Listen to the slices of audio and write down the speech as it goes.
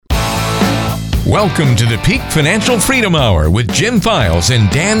Welcome to the Peak Financial Freedom Hour with Jim Files and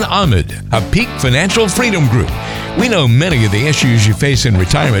Dan Ahmed of Peak Financial Freedom Group. We know many of the issues you face in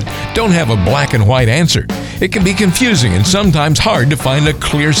retirement don't have a black and white answer. It can be confusing and sometimes hard to find a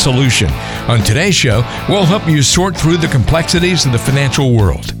clear solution. On today's show, we'll help you sort through the complexities of the financial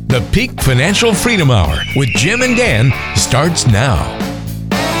world. The Peak Financial Freedom Hour with Jim and Dan starts now.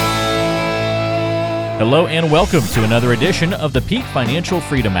 Hello and welcome to another edition of the Peak Financial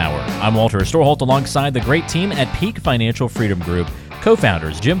Freedom Hour. I'm Walter Storholt alongside the great team at Peak Financial Freedom Group,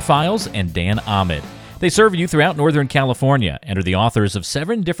 co-founders Jim Files and Dan Ahmed. They serve you throughout Northern California and are the authors of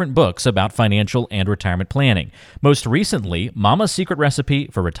 7 different books about financial and retirement planning. Most recently, Mama's Secret Recipe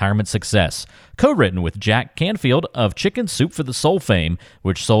for Retirement Success, co-written with Jack Canfield of Chicken Soup for the Soul fame,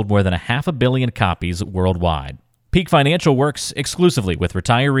 which sold more than 500 million copies worldwide. Peak Financial works exclusively with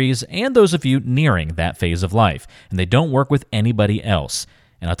retirees and those of you nearing that phase of life, and they don't work with anybody else.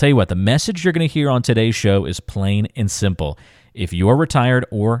 And I'll tell you what, the message you're going to hear on today's show is plain and simple. If you're retired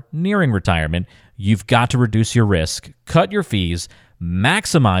or nearing retirement, you've got to reduce your risk, cut your fees,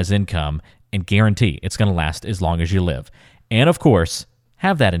 maximize income, and guarantee it's going to last as long as you live. And of course,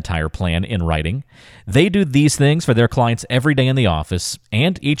 have that entire plan in writing. They do these things for their clients every day in the office,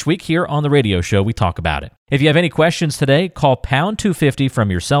 and each week here on the radio show, we talk about it. If you have any questions today, call pound 250 from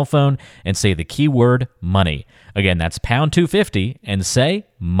your cell phone and say the keyword money. Again, that's pound 250 and say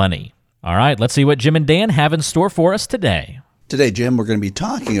money. All right, let's see what Jim and Dan have in store for us today. Today, Jim, we're going to be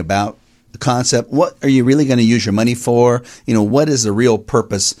talking about the concept, what are you really going to use your money for? What is the real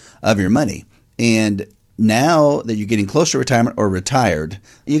purpose of your money? And now that you're getting close to retirement or retired,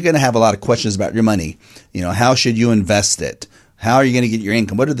 you're going to have a lot of questions about your money. How should you invest it? How are you going to get your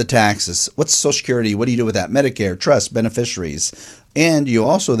income? What are the taxes? What's Social Security? What do you do with that? Medicare, trust, beneficiaries. And you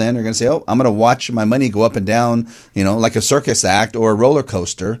also then are going to say, I'm going to watch my money go up and down, like a circus act or a roller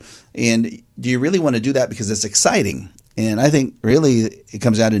coaster. And do you really want to do that because it's exciting? And I think really it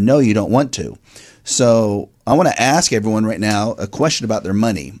comes down to no, you don't want to. So I want to ask everyone right now a question about their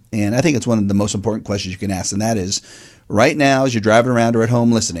money. And I think it's one of the most important questions you can ask. And that is, right now, as you're driving around or at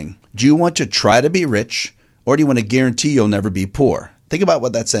home listening, do you want to try to be rich or do you want to guarantee you'll never be poor? Think about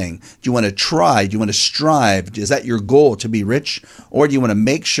what that's saying. Do you want to try? Do you want to strive? Is that your goal, to be rich? Or do you want to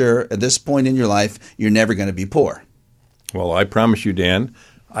make sure at this point in your life you're never going to be poor? Well, I promise you, Dan,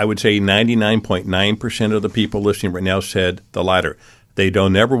 I would say 99.9% of the people listening right now said the latter. They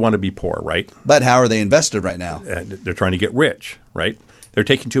don't ever want to be poor, right? But how are they invested right now? They're trying to get rich, right? They're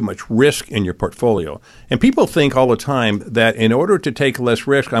taking too much risk in your portfolio. And people think all the time that in order to take less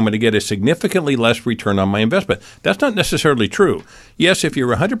risk, I'm going to get a significantly less return on my investment. That's not necessarily true. Yes, if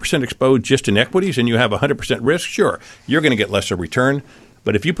you're 100% exposed just in equities and you have 100% risk, sure, you're going to get less of return.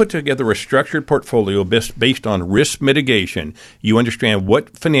 But if you put together a structured portfolio based on risk mitigation, you understand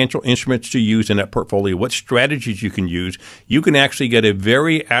what financial instruments to use in that portfolio, what strategies you can use, you can actually get a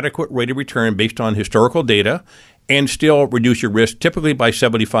very adequate rate of return based on historical data and still reduce your risk typically by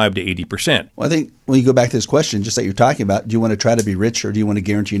 75 to 80%. Well, I think when you go back to this question, just like you're talking about, do you want to try to be rich or do you want to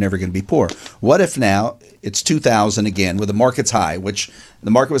guarantee you're never going to be poor? What if now it's 2000 again, where the market's high, which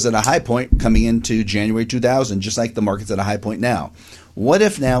the market was at a high point coming into January 2000, just like the market's at a high point now. What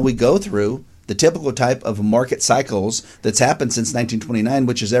if now we go through the typical type of market cycles that's happened since 1929,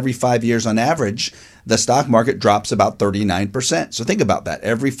 which is every 5 years on average, the stock market drops about 39%. So think about that.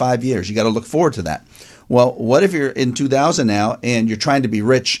 Every 5 years, you got to look forward to that. Well, what if you're in 2000 now and you're trying to be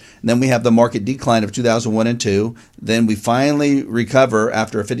rich, and then we have the market decline of 2001 and 2, then we finally recover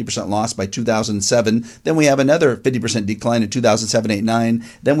after a 50% loss by 2007, then we have another 50% decline in 2007, 8, 9,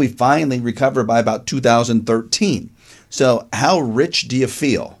 then we finally recover by about 2013. So how rich do you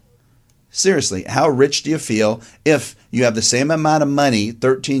feel? Seriously, how rich do you feel if you have the same amount of money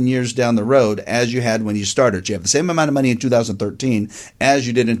 13 years down the road as you had when you started? You have the same amount of money in 2013 as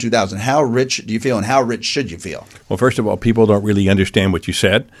you did in 2000. How rich do you feel and how rich should you feel? Well, first of all, people don't really understand what you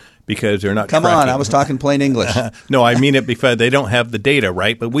said because they're not Come tracking. on, I was talking plain English. No, I mean it because they don't have the data,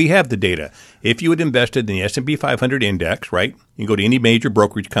 right? But we have the data. If you had invested in the S&P 500 index, right, you go to any major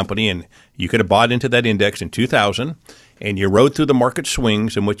brokerage company and you could have bought into that index in 2000 and you rode through the market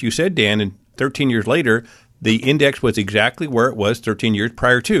swings. And what you said, Dan, and 13 years later, the index was exactly where it was 13 years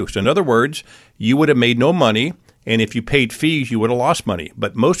prior to. So in other words, you would have made no money. And if you paid fees, you would have lost money.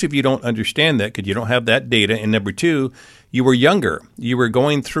 But most of you don't understand that because you don't have that data. And number two, you were younger. You were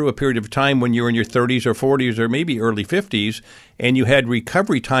going through a period of time when you were in your 30s or 40s or maybe early 50s, and you had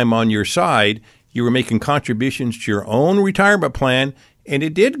recovery time on your side. You were making contributions to your own retirement plan, and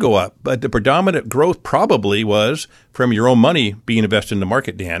it did go up. But the predominant growth probably was from your own money being invested in the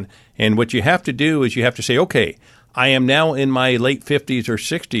market, Dan. And what you have to do is you have to say, okay, I am now in my late 50s or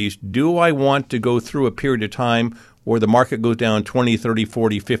 60s. Do I want to go through a period of time where the market goes down 20, 30,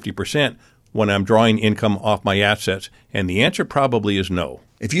 40, 50% when I'm drawing income off my assets? And the answer probably is no.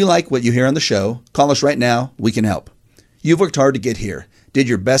 If you like what you hear on the show, call us right now. We can help. You've worked hard to get here, did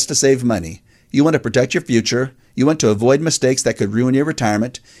your best to save money. You want to protect your future. You want to avoid mistakes that could ruin your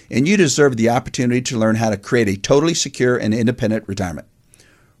retirement, and you deserve the opportunity to learn how to create a totally secure and independent retirement.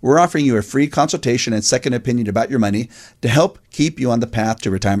 We're offering you a free consultation and second opinion about your money to help keep you on the path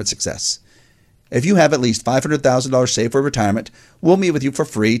to retirement success. If you have at least $500,000 saved for retirement, we'll meet with you for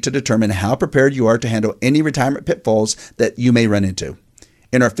free to determine how prepared you are to handle any retirement pitfalls that you may run into.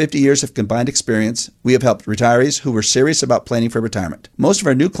 In our 50 years of combined experience, we have helped retirees who were serious about planning for retirement. Most of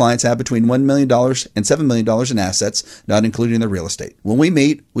our new clients have between $1 million and $7 million in assets, not including their real estate. When we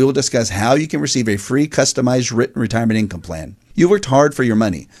meet, we will discuss how you can receive a free customized written retirement income plan. You worked hard for your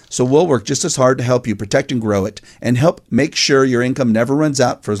money, so we'll work just as hard to help you protect and grow it and help make sure your income never runs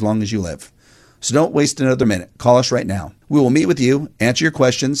out for as long as you live. So don't waste another minute. Call us right now. We will meet with you, answer your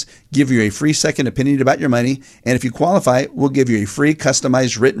questions, give you a free second opinion about your money, and if you qualify, we'll give you a free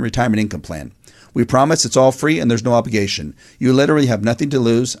customized written retirement income plan. We promise it's all free and there's no obligation. You literally have nothing to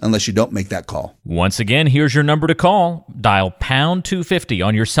lose unless you don't make that call. Once again, here's your number to call. Dial pound 250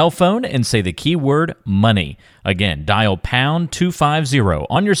 on your cell phone and say the keyword money. Again, dial pound 250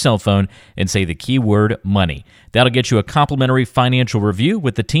 on your cell phone and say the keyword money. That'll get you a complimentary financial review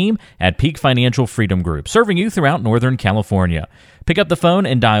with the team at Peak Financial Freedom Group, serving you throughout Northern California. Pick up the phone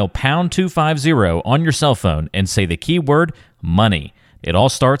and dial pound 250 on your cell phone and say the keyword money. It all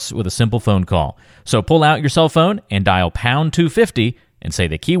starts with a simple phone call. So pull out your cell phone and dial pound 250 and say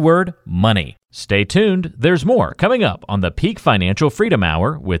the keyword money. Stay tuned. There's more coming up on the Peak Financial Freedom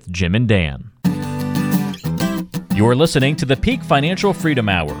Hour with Jim and Dan. You're listening to the Peak Financial Freedom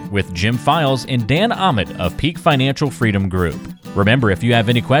Hour with Jim Files and Dan Ahmed of Peak Financial Freedom Group. Remember, if you have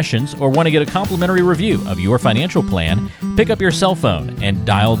any questions or want to get a complimentary review of your financial plan, pick up your cell phone and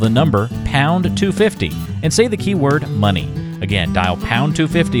dial the number pound 250 and say the keyword money. Again, dial pound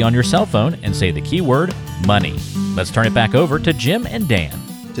 250 on your cell phone and say the keyword money. Let's turn it back over to Jim and Dan.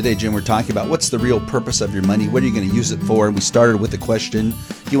 Today, Jim, we're talking about what's the real purpose of your money? What are you going to use it for? And we started with the question,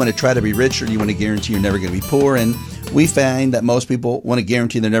 do you want to try to be rich or do you want to guarantee you're never going to be poor? And we find that most people want to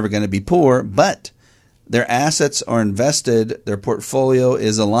guarantee they're never going to be poor, but their assets are invested, their portfolio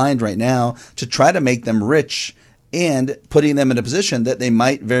is aligned right now to try to make them rich and putting them in a position that they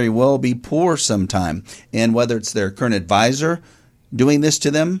might very well be poor sometime. And whether it's their current advisor doing this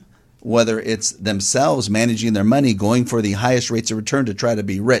to them, whether it's themselves managing their money, going for the highest rates of return to try to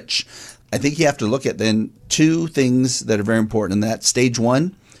be rich. I think you have to look at then two things that are very important in that. Stage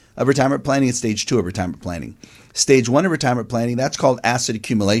one of retirement planning and stage two of retirement planning. Stage one of retirement planning, that's called asset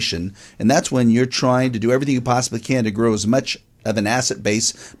accumulation. And that's when you're trying to do everything you possibly can to grow as much of an asset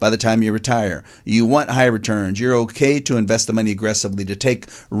base by the time you retire. You want high returns. You're okay to invest the money aggressively, to take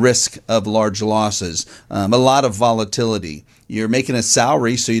risk of large losses, a lot of volatility. You're making a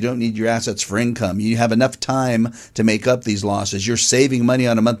salary, so you don't need your assets for income. You have enough time to make up these losses. You're saving money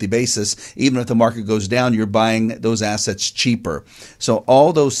on a monthly basis. Even if the market goes down, you're buying those assets cheaper. So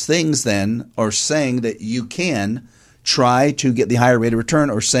all those things then are saying that you can try to get the higher rate of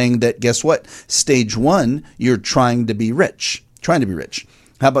return, or saying that, guess what? Stage one, you're trying to be rich.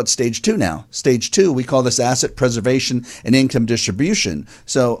 How about stage two now? Stage two, we call this asset preservation and income distribution.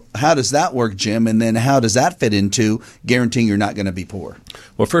 So how does that work, Jim? And then how does that fit into guaranteeing you're not going to be poor?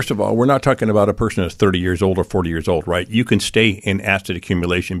 Well, first of all, we're not talking about a person that's 30 years old or 40 years old, right? You can stay in asset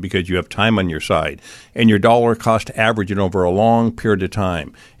accumulation because you have time on your side and your dollar cost averaging over a long period of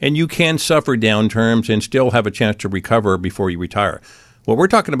time. And you can suffer downturns and still have a chance to recover before you retire. Well, we're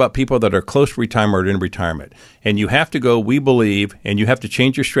talking about people that are close to retirement or in retirement. And you have to go, we believe, and you have to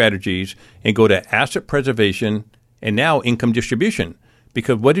change your strategies and go to asset preservation and now income distribution.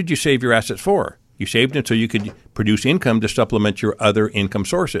 Because what did you save your assets for? You saved them so you could produce income to supplement your other income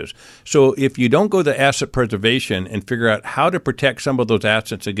sources. So if you don't go to asset preservation and figure out how to protect some of those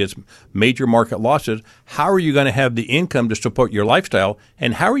assets against major market losses, how are you going to have the income to support your lifestyle?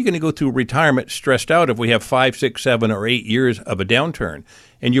 And how are you going to go through retirement stressed out if we have 5, 6, 7, or 8 years of a downturn?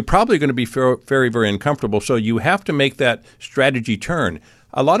 And you're probably going to be very, very uncomfortable. So you have to make that strategy turn.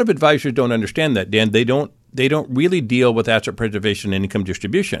 A lot of advisors don't understand that, Dan. They don't really deal with asset preservation and income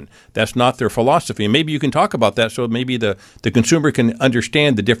distribution. That's not their philosophy. And maybe you can talk about that so maybe the consumer can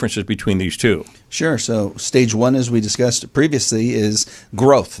understand the differences between these two. Sure. So stage one, as we discussed previously, is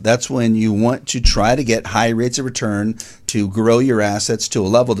growth. That's when you want to try to get high rates of return to grow your assets to a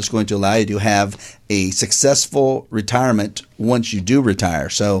level that's going to allow you to have a successful retirement once you do retire.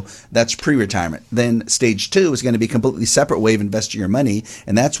 So that's pre-retirement. Then stage 2 is going to be a completely separate way of investing your money,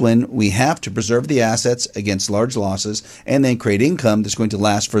 and that's when we have to preserve the assets against large losses and then create income that's going to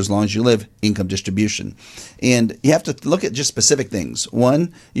last for as long as you live, income distribution. And you have to look at just specific things.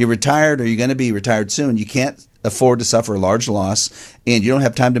 One, you're retired or you're going to be retired soon. You can't afford to suffer a large loss, and you don't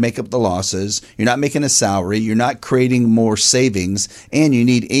have time to make up the losses. You're not making a salary. You're not creating more savings, and you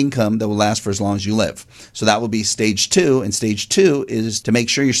need income that will last for as long as you live. So that will be stage 2, and stage 2 is to make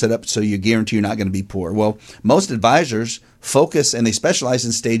sure you're set up so you guarantee you're not going to be poor. Well, most advisors focus and they specialize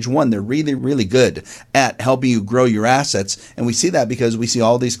in stage 1. They're really, really good at helping you grow your assets. And we see that because we see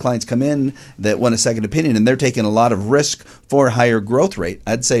all these clients come in that want a second opinion, and they're taking a lot of risk for a higher growth rate.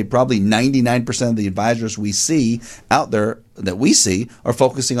 I'd say probably 99% of the advisors we see out there that we see are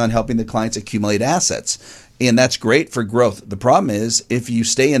focusing on helping the clients accumulate assets. And that's great for growth. The problem is if you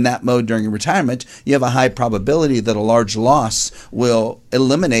stay in that mode during retirement, you have a high probability that a large loss will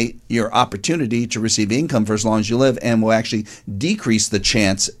eliminate your opportunity to receive income for as long as you live and will actually decrease the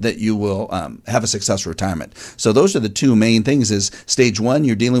chance that you will have a successful retirement. So those are the two main things. Is stage 1,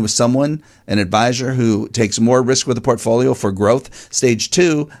 you're dealing with someone, an advisor who takes more risk with a portfolio for growth. Stage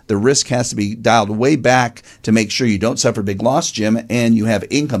 2, the risk has to be dialed way back to make sure you don't suffer a big loss, Jim, and you have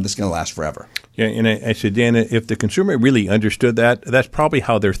income that's going to last forever. Yeah, and I said, Dan, if the consumer really understood that, that's probably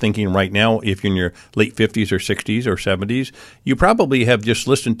how they're thinking right now. If you're in your late 50s or 60s or 70s, you probably have just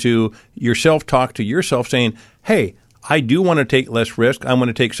listened to yourself talk to yourself saying, hey, I do want to take less risk. I want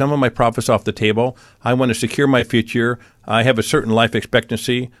to take some of my profits off the table. I want to secure my future. I have a certain life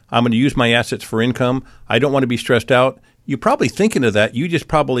expectancy. I'm going to use my assets for income. I don't want to be stressed out. You're probably thinking of that. You just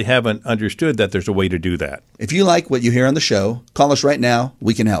probably haven't understood that there's a way to do that. If you like what you hear on the show, call us right now.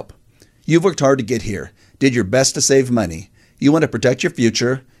 We can help. You've worked hard to get here, did your best to save money. You want to protect your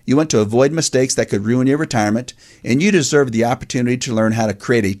future. You want to avoid mistakes that could ruin your retirement, and you deserve the opportunity to learn how to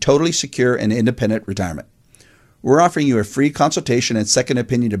create a totally secure and independent retirement. We're offering you a free consultation and second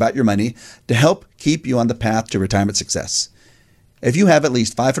opinion about your money to help keep you on the path to retirement success. If you have at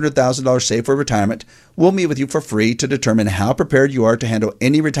least $500,000 saved for retirement, we'll meet with you for free to determine how prepared you are to handle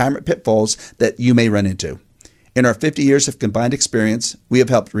any retirement pitfalls that you may run into. In our 50 years of combined experience, we have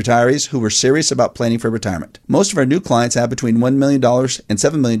helped retirees who were serious about planning for retirement. Most of our new clients have between $1 million and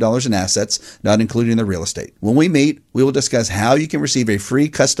 $7 million in assets, not including their real estate. When we meet, we will discuss how you can receive a free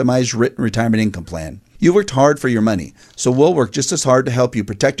customized written retirement income plan. You worked hard for your money, so we'll work just as hard to help you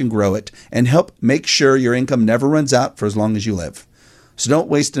protect and grow it and help make sure your income never runs out for as long as you live. So don't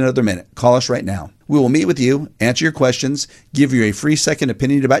waste another minute. Call us right now. We will meet with you, answer your questions, give you a free second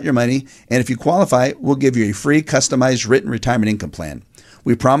opinion about your money, and if you qualify, we'll give you a free customized written retirement income plan.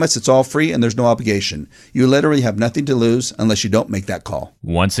 We promise it's all free and there's no obligation. You literally have nothing to lose unless you don't make that call.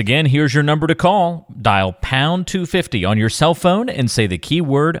 Once again, here's your number to call. Dial pound 250 on your cell phone and say the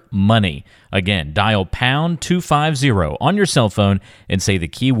keyword money. Again, dial pound 250 on your cell phone and say the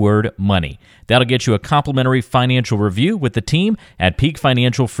keyword money. That'll get you a complimentary financial review with the team at Peak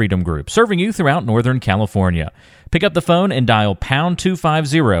Financial Freedom Group, serving you throughout Northern California. Pick up the phone and dial pound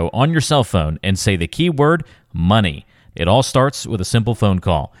 250 on your cell phone and say the keyword money. It all starts with a simple phone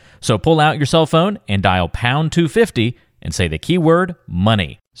call. So pull out your cell phone and dial pound 250 and say the keyword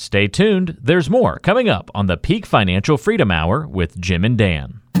money. Stay tuned. There's more coming up on the Peak Financial Freedom Hour with Jim and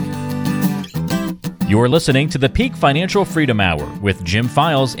Dan. You're listening to the Peak Financial Freedom Hour with Jim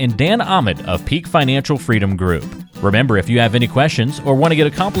Files and Dan Ahmed of Peak Financial Freedom Group. Remember, if you have any questions or want to get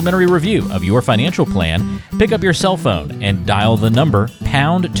a complimentary review of your financial plan, pick up your cell phone and dial the number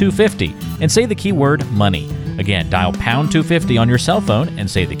pound 250 and say the keyword money. Again, dial pound 250 on your cell phone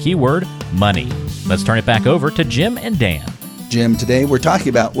and say the keyword money. Let's turn it back over to Jim and Dan. Jim, today we're talking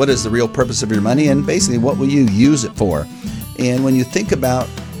about what is the real purpose of your money and basically what will you use it for. And when you think about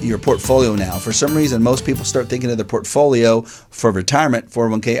your portfolio now, for some reason, most people start thinking of their portfolio for retirement,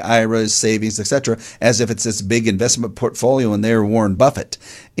 401k, IRAs, savings, etc., as if it's this big investment portfolio and they're Warren Buffett.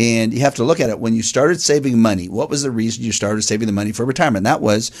 And you have to look at it. When you started saving money, what was the reason you started saving the money for retirement? That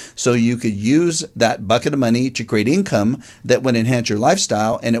was so you could use that bucket of money to create income that would enhance your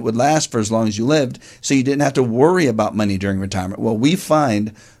lifestyle and it would last for as long as you lived, so you didn't have to worry about money during retirement. Well, we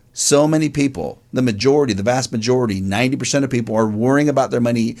find so many people, the vast majority, 90% of people are worrying about their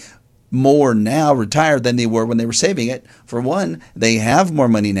money more now retired than they were when they were saving it. For one, they have more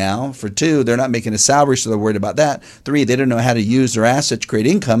money now. For two, they're not making a salary, so they're worried about that. Three, they don't know how to use their assets to create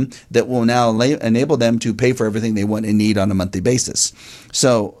income that will now enable them to pay for everything they want and need on a monthly basis.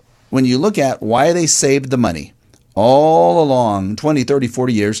 So when you look at why they saved the money, all along, 20, 30,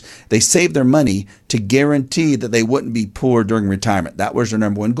 40 years, they saved their money to guarantee that they wouldn't be poor during retirement. That was their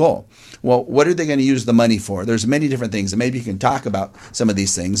number one goal. Well, what are they going to use the money for? There's many different things, and maybe you can talk about some of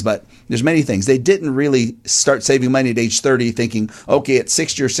these things, but there's many things. They didn't really start saving money at age 30 thinking, okay, at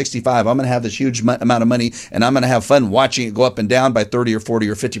 60 or 65, I'm going to have this huge amount of money, and I'm going to have fun watching it go up and down by 30 or 40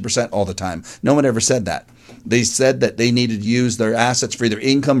 or 50% all the time. No one ever said that. They said that they needed to use their assets for either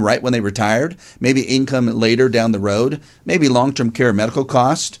income right when they retired, maybe income later down the road, maybe long-term care medical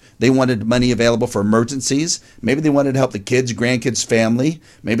cost. They wanted money available for emergencies. Maybe they wanted to help the kids, grandkids, family.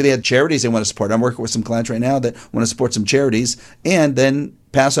 Maybe they had charities they want to support. I'm working with some clients right now that want to support some charities and then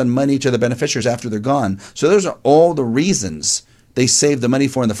pass on money to the beneficiaries after they're gone. So those are all the reasons they saved the money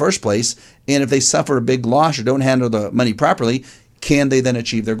for in the first place. And if they suffer a big loss or don't handle the money properly, can they then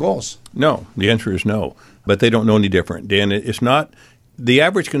achieve their goals? No. The answer is no. But they don't know any different. Dan, it's not – the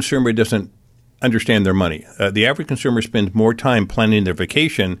average consumer doesn't understand their money. The average consumer spends more time planning their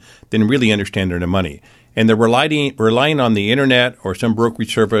vacation than really understanding their money. And they're relying on the internet or some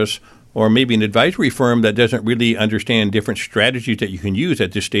brokerage service or maybe an advisory firm that doesn't really understand different strategies that you can use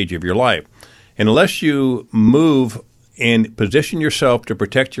at this stage of your life. And unless you move and position yourself to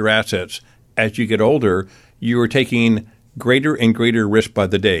protect your assets as you get older, you are taking greater and greater risk by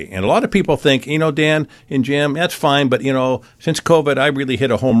the day. And a lot of people think, Dan and Jim, that's fine, but, since COVID, I really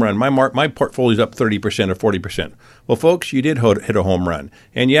hit a home run. My portfolio's up 30% or 40%. Well, folks, you did hit a home run.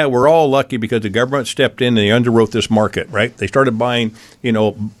 And yeah, we're all lucky because the government stepped in and they underwrote this market, right? They started buying,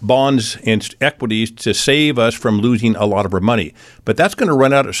 bonds and equities to save us from losing a lot of our money. But that's going to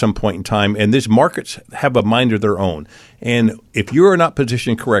run out at some point in time, and these markets have a mind of their own. And if you are not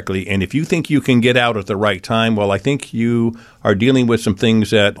positioned correctly, and if you think you can get out at the right time, well, I think you are dealing with some things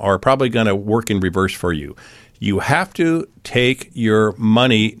that are probably going to work in reverse for you. You have to take your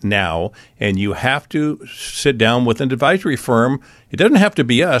money now, and you have to sit down with an advisory firm. It doesn't have to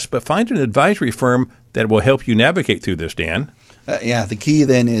be us, but find an advisory firm that will help you navigate through this, Dan. The key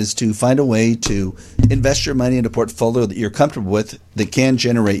then is to find a way to invest your money in a portfolio that you're comfortable with that can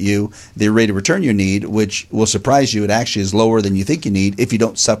generate you the rate of return you need, which will surprise you. It actually is lower than you think you need if you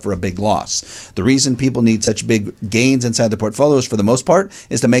don't suffer a big loss. The reason people need such big gains inside the portfolios for the most part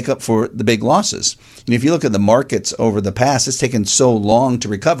is to make up for the big losses. And if you look at the markets over the past, it's taken so long to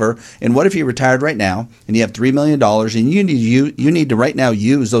recover. And what if you retired right now and you have $3 million and you need to right now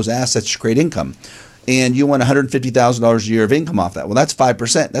use those assets to create income? And you want $150,000 a year of income off that. Well, that's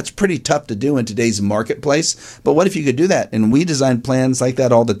 5%. That's pretty tough to do in today's marketplace. But what if you could do that? And we design plans like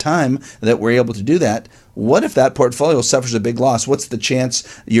that all the time that we're able to do that. What if that portfolio suffers a big loss? What's the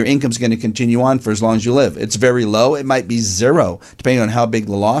chance your income's going to continue on for as long as you live? It's very low. It might be zero, depending on how big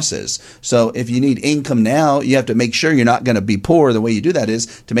the loss is. So if you need income now, you have to make sure you're not going to be poor. The way you do that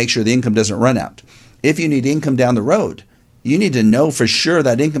is to make sure the income doesn't run out. If you need income down the road, you need to know for sure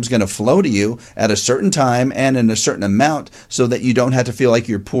that income is going to flow to you at a certain time and in a certain amount so that you don't have to feel like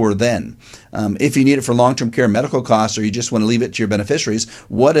you're poor then. If you need it for long-term care medical costs or you just want to leave it to your beneficiaries,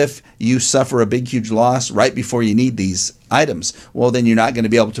 what if you suffer a big, huge loss right before you need these items? Well, then you're not going to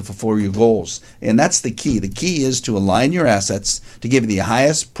be able to fulfill your goals. And that's the key. The key is to align your assets to give you the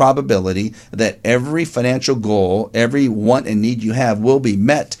highest probability that every financial goal, every want and need you have will be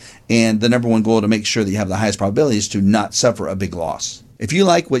met. And the number one goal to make sure that you have the highest probability is to not suffer a big loss. If you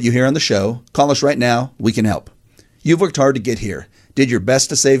like what you hear on the show, call us right now. We can help. You've worked hard to get here, did your best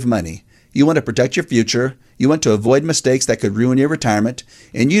to save money. You want to protect your future. You want to avoid mistakes that could ruin your retirement.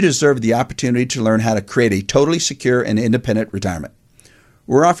 And you deserve the opportunity to learn how to create a totally secure and independent retirement.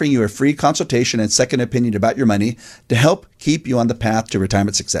 We're offering you a free consultation and second opinion about your money to help keep you on the path to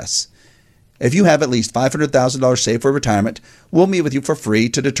retirement success. If you have at least $500,000 saved for retirement, we'll meet with you for free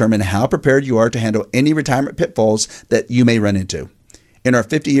to determine how prepared you are to handle any retirement pitfalls that you may run into. In our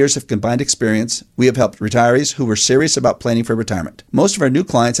 50 years of combined experience, we have helped retirees who were serious about planning for retirement. Most of our new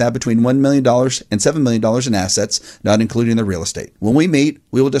clients have between $1 million and $7 million in assets, not including their real estate. When we meet,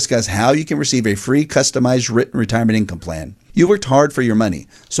 we will discuss how you can receive a free, customized written retirement income plan. You worked hard for your money,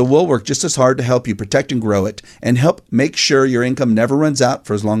 so we'll work just as hard to help you protect and grow it and help make sure your income never runs out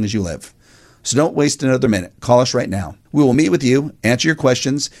for as long as you live. So don't waste another minute. Call us right now. We will meet with you, answer your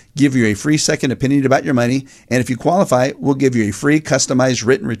questions, give you a free second opinion about your money, and if you qualify, we'll give you a free customized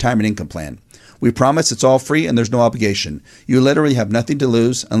written retirement income plan. We promise it's all free and there's no obligation. You literally have nothing to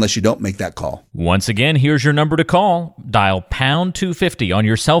lose unless you don't make that call. Once again, here's your number to call. Dial pound 250 on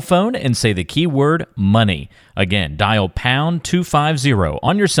your cell phone and say the keyword money. Again, dial pound 250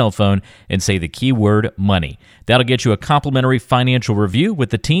 on your cell phone and say the keyword money. That'll get you a complimentary financial review with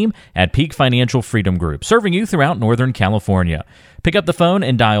the team at Peak Financial Freedom Group, serving you throughout Northern California. Pick up the phone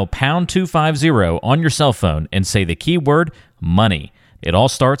and dial pound 250 on your cell phone and say the keyword money. It all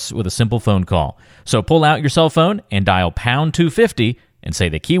starts with a simple phone call. So pull out your cell phone and dial pound 250 and say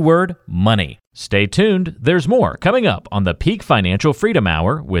the keyword money. Stay tuned. There's more coming up on the Peak Financial Freedom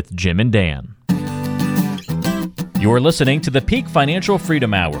Hour with Jim and Dan. You're listening to the Peak Financial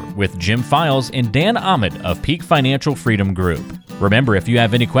Freedom Hour with Jim Files and Dan Ahmed of Peak Financial Freedom Group. Remember, if you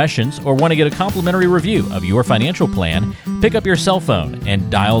have any questions or want to get a complimentary review of your financial plan, pick up your cell phone and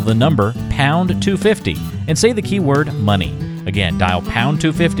dial the number pound 250 and say the keyword money. Again, dial pound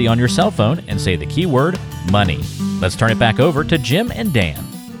 250 on your cell phone and say the keyword money. Let's turn it back over to Jim and Dan.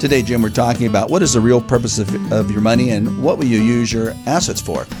 Today, Jim, we're talking about what is the real purpose of your money and what will you use your assets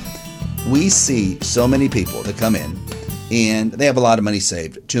for. We see so many people that come in and they have a lot of money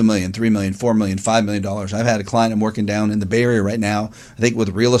saved, $2 million, $3 million, $4 million, $5 million. I've had a client I'm working down in the Bay Area right now. I think with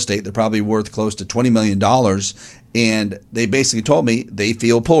real estate, they're probably worth close to $20 million. And they basically told me they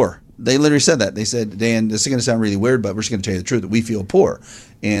feel poor. They literally said that. They said, Dan, this is going to sound really weird, but we're just going to tell you the truth, that we feel poor.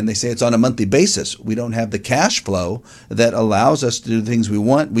 And they say it's on a monthly basis. We don't have the cash flow that allows us to do the things we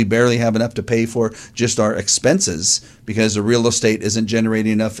want. We barely have enough to pay for just our expenses because the real estate isn't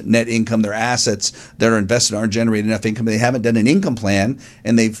generating enough net income. Their assets that are invested aren't generating enough income. They haven't done an income plan,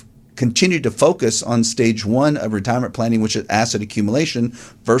 and they've continued to focus on stage one of retirement planning, which is asset accumulation,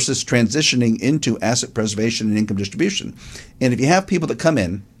 versus transitioning into asset preservation and income distribution. And if you have people that come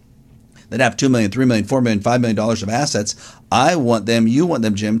in that have $2 million, $3 million, $4 million, $5 million of assets, you want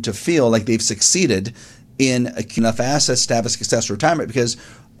them, Jim, to feel like they've succeeded in enough assets to have a successful retirement, because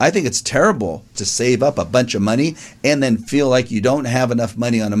I think it's terrible to save up a bunch of money and then feel like you don't have enough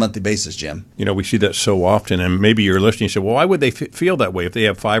money on a monthly basis, Jim. You know, we see that so often, and maybe you're listening and say, well, why would they feel that way if they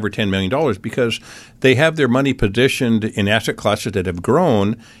have $5 or $10 million? Because they have their money positioned in asset classes that have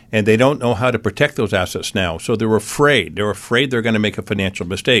grown, and they don't know how to protect those assets now. So they're afraid. They're afraid they're going to make a financial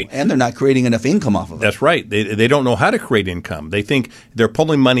mistake. And they're not creating enough income off of it. That's right. They don't know how to create income. They think they're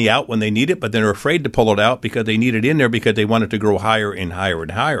pulling money out when they need it, but they're afraid to pull it out because they need it in there because they want it to grow higher and higher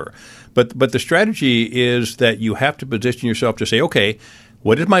and higher. But the strategy is that you have to position yourself to say, okay,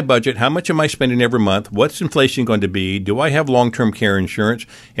 what is my budget? How much am I spending every month? What's inflation going to be? Do I have long-term care insurance?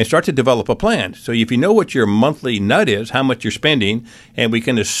 And start to develop a plan. So if you know what your monthly nut is, how much you're spending, and we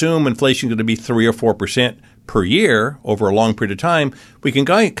can assume inflation is going to be 3 or 4% per year over a long period of time, we can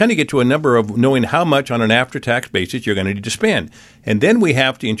kind of get to a number of knowing how much on an after-tax basis you're going to need to spend. And then we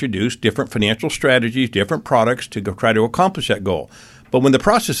have to introduce different financial strategies, different products to go try to accomplish that goal. But when the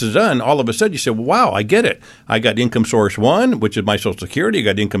process is done, all of a sudden you say, well, wow, I get it. I got income source 1, which is my Social Security. I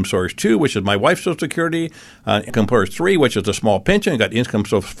got income source 2, which is my wife's Social Security. Income source 3, which is a small pension. I got income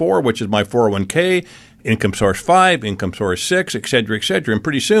source 4, which is my 401k. Income source 5, income source 6, et cetera, et cetera. And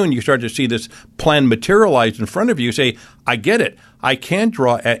pretty soon you start to see this plan materialize in front of you. You say, I get it. I can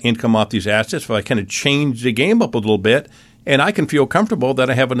draw income off these assets if I kind of change the game up a little bit, and I can feel comfortable that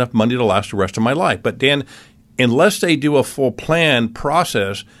I have enough money to last the rest of my life. But Dan, unless they do a full plan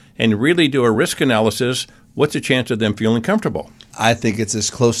process and really do a risk analysis, what's the chance of them feeling comfortable? I think it's as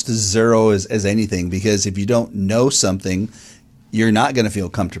close to zero as anything, because if you don't know something, you're not going to feel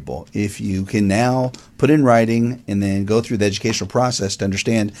comfortable. If you can now put in writing and then go through the educational process to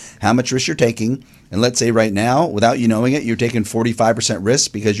understand how much risk you're taking, and let's say right now, without you knowing it, you're taking 45%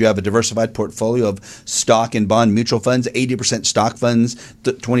 risk because you have a diversified portfolio of stock and bond mutual funds, 80% stock funds,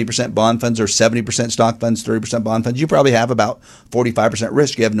 20% bond funds, or 70% stock funds, 30% bond funds. You probably have about 45%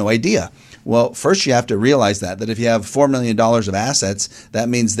 risk. You have no idea. Well, first you have to realize that if you have $4 million of assets, that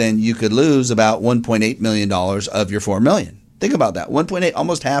means then you could lose about $1.8 million of your $4 million. Think about that. 1.8,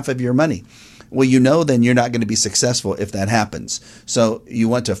 almost half of your money. Well, then you're not going to be successful if that happens. So you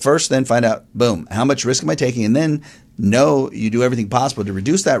want to first then find out, boom, how much risk am I taking? And then you do everything possible to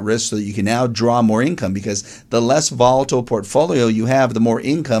reduce that risk so that you can now draw more income, because the less volatile portfolio you have, the more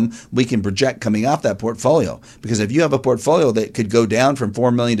income we can project coming off that portfolio. Because if you have a portfolio that could go down from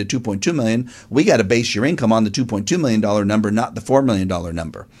 $4 million to $2.2 million, we got to base your income on the $2.2 million number, not the $4 million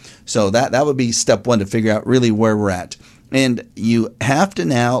number. So that would be step one to figure out really where we're at. And you have to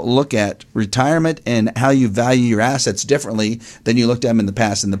now look at retirement and how you value your assets differently than you looked at them in the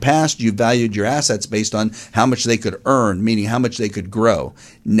past. In the past, you valued your assets based on how much they could earn, meaning how much they could grow.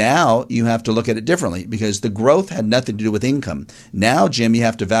 Now you have to look at it differently because the growth had nothing to do with income. Now, Jim, you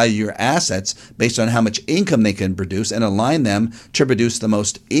have to value your assets based on how much income they can produce and align them to produce the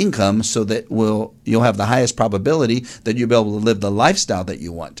most income so that you'll have the highest probability that you'll be able to live the lifestyle that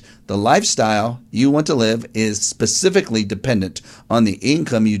you want. The lifestyle you want to live is specifically dependent on the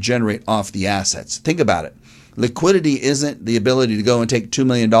income you generate off the assets. Think about it. Liquidity isn't the ability to go and take $2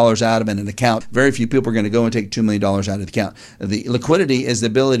 million out of an account. Very few people are going to go and take $2 million out of the account. The liquidity is the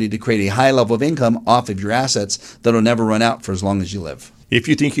ability to create a high level of income off of your assets that will never run out for as long as you live. If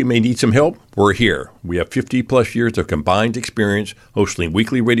you think you may need some help, we're here. We have 50 plus years of combined experience hosting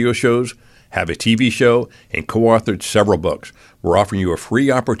weekly radio shows, have a TV show, and co-authored several books. We're offering you a free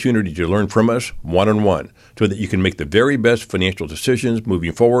opportunity to learn from us one-on-one so that you can make the very best financial decisions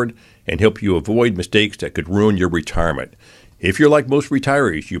moving forward and help you avoid mistakes that could ruin your retirement. If you're like most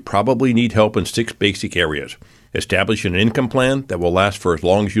retirees, you probably need help in 6 basic areas. Establishing an income plan that will last for as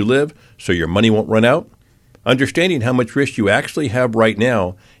long as you live so your money won't run out. Understanding how much risk you actually have right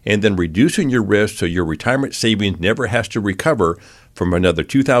now and then reducing your risk so your retirement savings never has to recover from another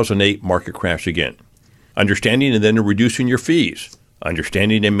 2008 market crash again. Understanding and then reducing your fees.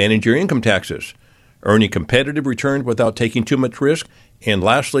 Understanding and managing your income taxes. Earning competitive returns without taking too much risk. And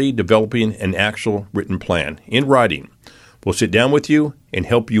lastly, developing an actual written plan in writing. We'll sit down with you and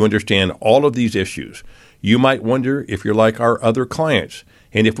help you understand all of these issues. You might wonder if you're like our other clients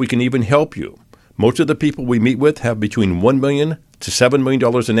and if we can even help you. Most of the people we meet with have between $1 million to $7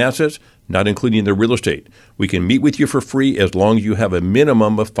 million in assets, not including their real estate. We can meet with you for free as long as you have a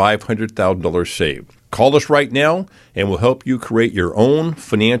minimum of $500,000 saved. Call us right now and we'll help you create your own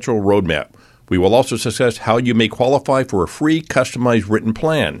financial roadmap. We will also discuss how you may qualify for a free customized written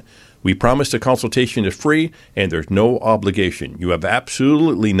plan. We promise the consultation is free and there's no obligation. You have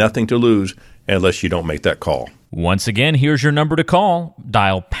absolutely nothing to lose unless you don't make that call. Once again, here's your number to call.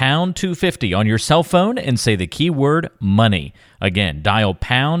 Dial pound 250 on your cell phone and say the keyword money. Again, dial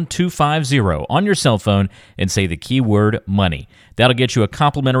pound 250 on your cell phone and say the keyword money. That'll get you a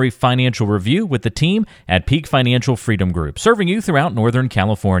complimentary financial review with the team at Peak Financial Freedom Group, serving you throughout Northern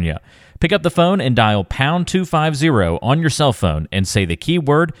California. Pick up the phone and dial pound 250 on your cell phone and say the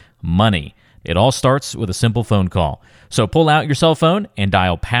keyword money. It all starts with a simple phone call. So pull out your cell phone and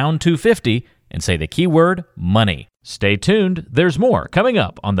dial pound 250 and say the keyword money. Stay tuned. There's more coming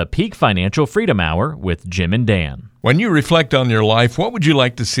up on the Peak Financial Freedom Hour with Jim and Dan. When you reflect on your life, what would you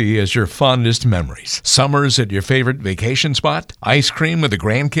like to see as your fondest memories? Summers at your favorite vacation spot? Ice cream with the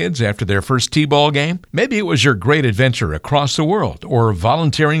grandkids after their first T-ball game? Maybe it was your great adventure across the world or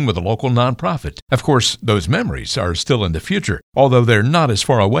volunteering with a local nonprofit. Of course, those memories are still in the future, although they're not as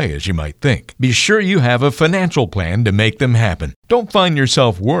far away as you might think. Be sure you have a financial plan to make them happen. Don't find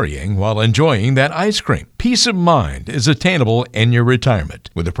yourself worrying while enjoying that ice cream. Peace of mind is attainable in your retirement.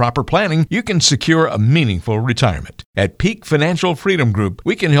 With the proper planning, you can secure a meaningful retirement. At Peak Financial Freedom Group,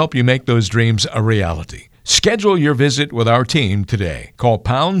 we can help you make those dreams a reality. Schedule your visit with our team today. Call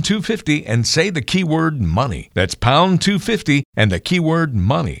pound 250 and say the keyword money. That's pound 250 and the keyword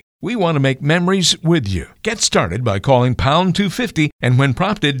money. We want to make memories with you. Get started by calling pound 250 and when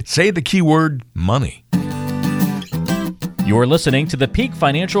prompted, say the keyword money. You're listening to the Peak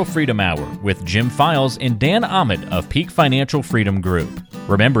Financial Freedom Hour with Jim Files and Dan Ahmed of Peak Financial Freedom Group.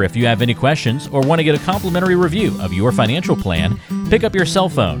 Remember, if you have any questions or want to get a complimentary review of your financial plan, pick up your cell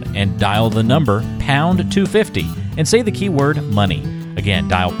phone and dial the number pound 250 and say the keyword money. Again,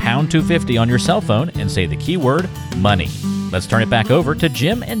 dial pound 250 on your cell phone and say the keyword money. Let's turn it back over to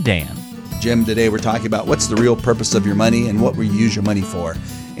Jim and Dan. Jim, today we're talking about what's the real purpose of your money and what we use your money for.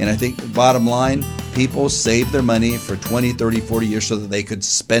 And I think the bottom line, people save their money for 20, 30, 40 years so that they could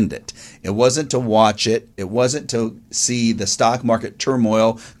spend it. It wasn't to watch it. It wasn't to see the stock market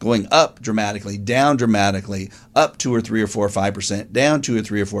turmoil going up dramatically, down dramatically, up 2 or 3 or 4 or 5%, down 2 or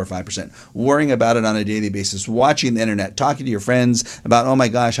 3 or 4 or 5%, worrying about it on a daily basis, watching the internet, talking to your friends about, oh my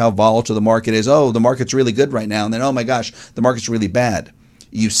gosh, how volatile the market is. Oh, the market's really good right now. And then, oh my gosh, the market's really bad.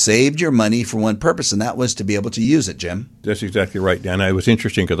 You saved your money for one purpose, and that was to be able to use it, Jim. That's exactly right, Dan. It was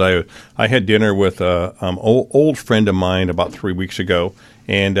interesting because I had dinner with an old friend of mine about 3 weeks ago,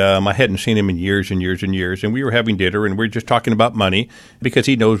 and I hadn't seen him in years and years and years. And we were having dinner, and we were just talking about money because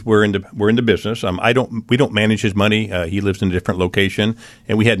he knows we're in the business. We don't manage his money. He lives in a different location,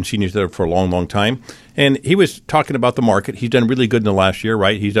 and we hadn't seen each other for a long, long time. And he was talking about the market. He's done really good in the last year,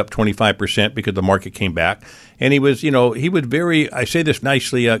 right? He's up 25% because the market came back. And he was very, I say this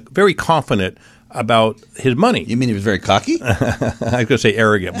nicely, very confident about his money. You mean he was very cocky? I was going to say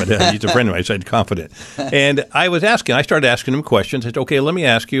arrogant, but he's a friend of mine. I said confident. And I started asking him questions. I said, okay, let me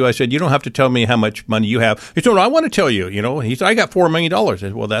ask you. I said, you don't have to tell me how much money you have. He said, no, I want to tell you. He said, I got $4 million. I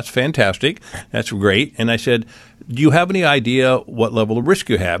said, well, that's fantastic. That's great. And I said, do you have any idea what level of risk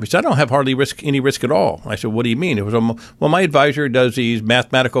you have? He said, I don't have hardly any risk at all. I said, what do you mean? It was, well, my advisor does these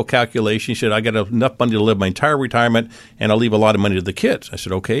mathematical calculations. He said, I got enough money to live my entire retirement, and I'll leave a lot of money to the kids. I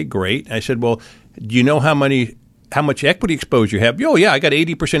said, okay, great. I said, well, do you know how much equity exposure you have? Oh, yeah, I got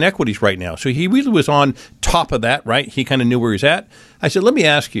 80% equities right now. So he really was on top of that, right? He kind of knew where he's at. I said, let me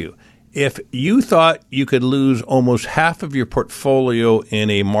ask you, if you thought you could lose almost half of your portfolio in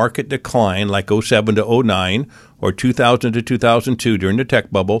a market decline like 07 to 09 or 2000 to 2002 during the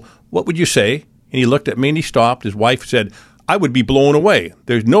tech bubble, what would you say? And he looked at me and he stopped. His wife said, I would be blown away.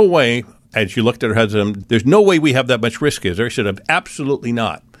 There's no way, as she looked at her husband, there's no way we have that much risk, is there? She said, absolutely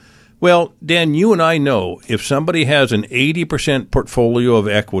not. Well, Dan, you and I know if somebody has an 80% portfolio of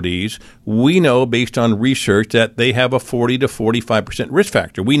equities, we know based on research that they have a 40 to 45% risk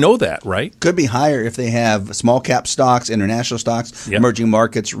factor. We know that, right? Could be higher if they have small cap stocks, international stocks, emerging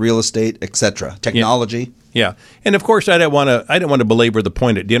markets, real estate, etc., technology. Yeah. And of course, I didn't want to belabor the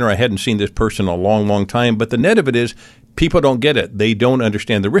point at dinner. I hadn't seen this person in a long, long time. But the net of it is people don't get it. They don't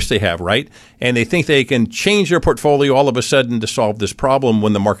understand the risk they have, right? And they think they can change their portfolio all of a sudden to solve this problem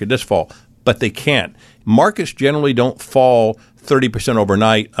when the market does fall. But they can't. Markets generally don't fall 30%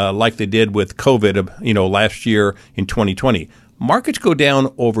 overnight like they did with COVID, last year in 2020. Markets go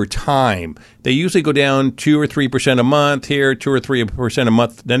down over time. They usually go down 2 or 3% a month here, 2 or 3% a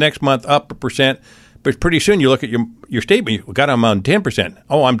month. The next month, up 1%. But pretty soon you look at your statement, you got I'm down 10%.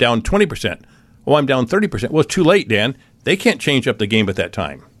 Oh, I'm down 20%. Oh, I'm down 30%. Well, it's too late, Dan. They can't change up the game at that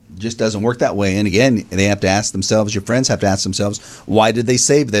time. It just doesn't work that way. And again, they have to ask themselves, your friends have to ask themselves, why did they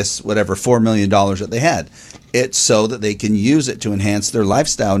save this, whatever, $4 million that they had? It's so that they can use it to enhance their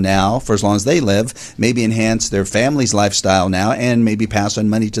lifestyle now for as long as they live, maybe enhance their family's lifestyle now, and maybe pass on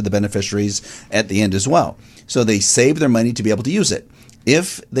money to the beneficiaries at the end as well. So they save their money to be able to use it.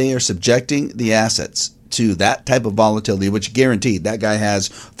 If they are subjecting the assets to that type of volatility, which guaranteed that guy has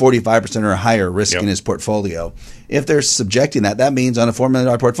 45% or higher risk in his portfolio. If they're subjecting that means on a $4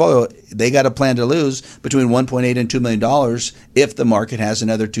 million portfolio, they got a plan to lose between $1.8 and $2 million if the market has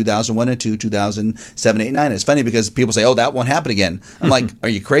another 2001 and 2, 2007, 8, 9. It's funny because people say, oh, that won't happen again. I'm like, are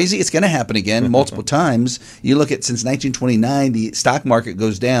you crazy? It's going to happen again multiple times. You look at since 1929, the stock market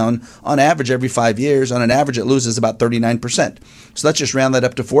goes down on average every 5 years. On an average, it loses about 39%. So let's just round that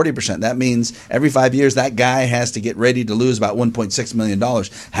up to 40%. That means every 5 years, that guy has to get ready to lose about $1.6 million.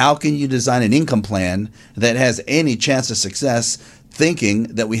 How can you design an income plan that has any chance of success thinking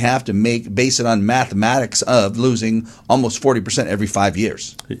that we have to base it on mathematics of losing almost 40% every 5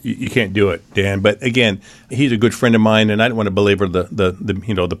 years? You can't do it, Dan. But again, he's a good friend of mine, and I don't want to belabor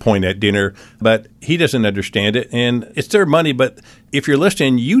the point at dinner, but he doesn't understand it, and it's their money. But if you're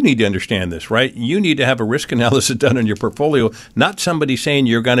listening, you need to understand this, right? You need to have a risk analysis done on your portfolio, not somebody saying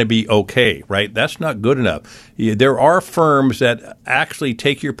you're going to be okay, right? That's not good enough. There are firms that actually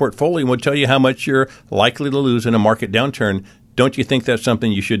take your portfolio and will tell you how much you're likely to lose in a market downturn. Don't you think that's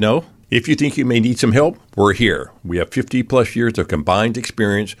something you should know? If you think you may need some help, we're here. We have 50-plus years of combined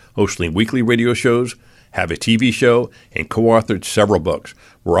experience hosting weekly radio shows, have a TV show, and co-authored several books.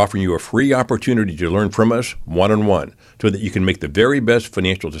 We're offering you a free opportunity to learn from us one-on-one so that you can make the very best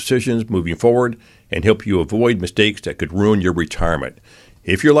financial decisions moving forward and help you avoid mistakes that could ruin your retirement.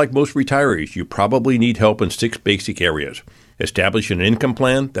 If you're like most retirees, you probably need help in 6 basic areas. Establishing an income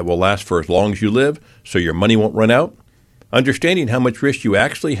plan that will last for as long as you live so your money won't run out. Understanding how much risk you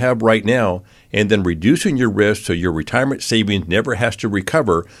actually have right now, and then reducing your risk so your retirement savings never has to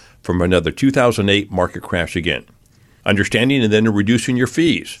recover from another 2008 market crash again. Understanding and then reducing your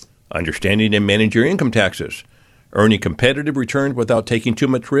fees. Understanding and managing your income taxes. Earning competitive returns without taking too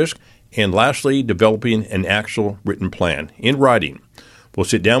much risk. And lastly, developing an actual written plan in writing. We'll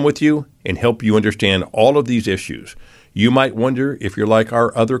sit down with you and help you understand all of these issues. You might wonder if you're like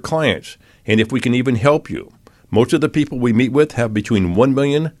our other clients and if we can even help you. Most of the people we meet with have between $1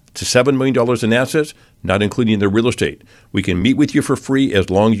 million to $7 million in assets, not including their real estate. We can meet with you for free as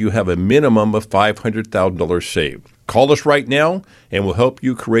long as you have a minimum of $500,000 saved. Call us right now, and we'll help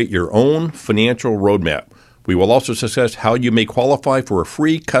you create your own financial roadmap. We will also discuss how you may qualify for a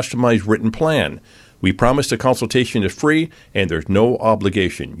free customized written plan. We promise the consultation is free, and there's no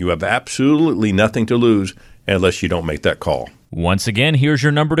obligation. You have absolutely nothing to lose unless you don't make that call. Once again, here's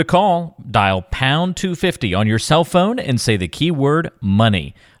your number to call. Dial pound 250 on your cell phone and say the keyword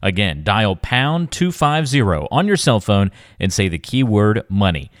money. Again, dial pound 250 on your cell phone and say the keyword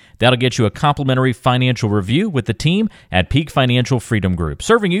money. That'll get you a complimentary financial review with the team at Peak Financial Freedom Group,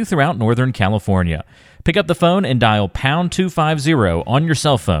 serving you throughout Northern California. Pick up the phone and dial pound 250 on your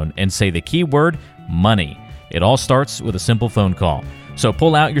cell phone and say the keyword money. It all starts with a simple phone call. So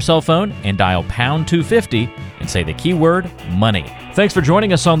pull out your cell phone and dial pound 250 and say the keyword money. Thanks for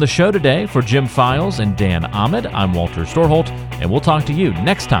joining us on the show today. For Jim Files and Dan Ahmed, I'm Walter Storholt, and we'll talk to you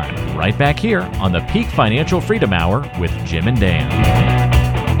next time right back here on the Peak Financial Freedom Hour with Jim and Dan.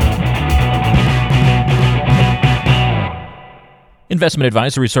 Investment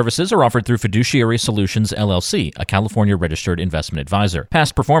advisory services are offered through Fiduciary Solutions, LLC, a California registered investment advisor.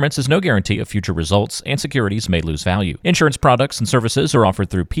 Past performance is no guarantee of future results, and securities may lose value. Insurance products and services are offered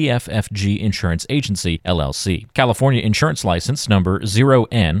through PFFG Insurance Agency, LLC. California Insurance License Number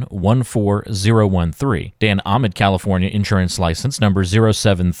 0N14013. Dan Ahmed California Insurance License Number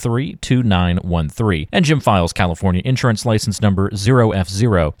 0732913. And Jim Files California Insurance License Number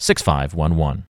 0F06511.